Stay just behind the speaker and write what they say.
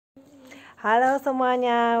Halo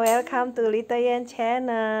semuanya, welcome to Little Yen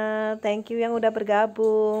Channel. Thank you yang udah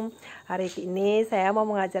bergabung. Hari ini saya mau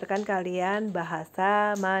mengajarkan kalian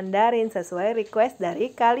bahasa Mandarin sesuai request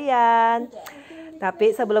dari kalian.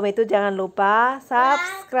 Tapi sebelum itu jangan lupa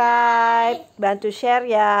subscribe, bantu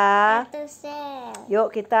share ya.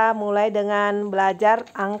 Yuk kita mulai dengan belajar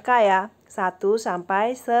angka ya, 1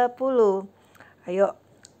 sampai 10. Ayo,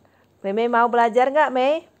 Mei mau belajar nggak,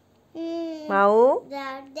 Mei? Mau?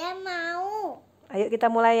 Udah mau. Ayo kita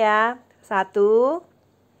mulai ya. 1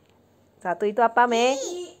 itu apa, Mei?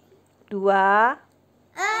 2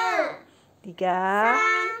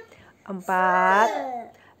 3 4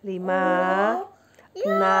 5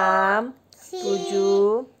 6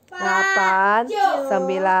 7 8 9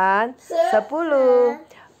 10.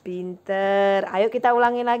 Pinter. Ayo kita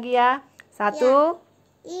ulangi lagi ya. 1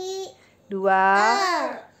 2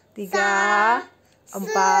 3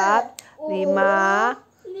 4 5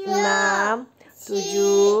 6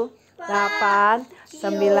 7 8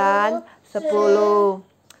 9 10.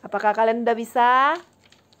 Apakah kalian udah bisa?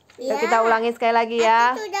 Yuk kita ulangi sekali lagi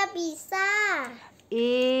ya. Aku sudah bisa.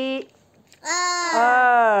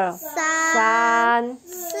 San,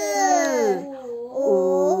 si,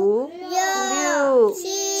 liu,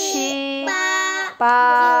 qi,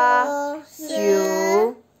 ba,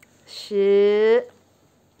 jiu, shi.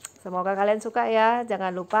 Semoga kalian suka ya.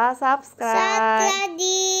 Jangan lupa subscribe.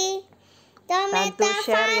 Bantu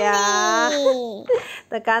share ya.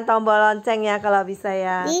 Tekan tombol lonceng ya kalau bisa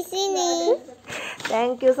ya. Di sini.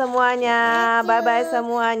 Thank you semuanya. Bye bye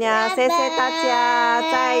semuanya. Sese tacha,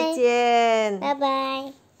 zaijian. Bye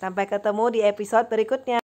bye. Sampai ketemu di episode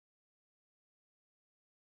berikutnya.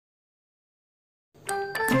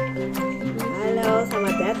 Halo,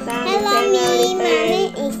 selamat datang di Hello channel me, my Little.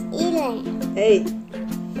 name is Ila. Hey.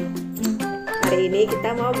 Hari ini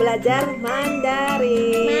kita mau belajar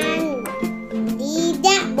Mandarin.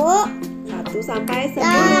 Tidak, Bu. 1 sampai 10.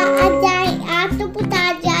 Ajaib, aku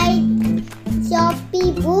putar ajaib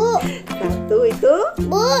Shopee, Bu. 1 itu.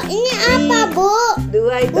 Bu, ini apa, Bu?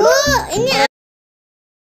 2 itu. Bu, ini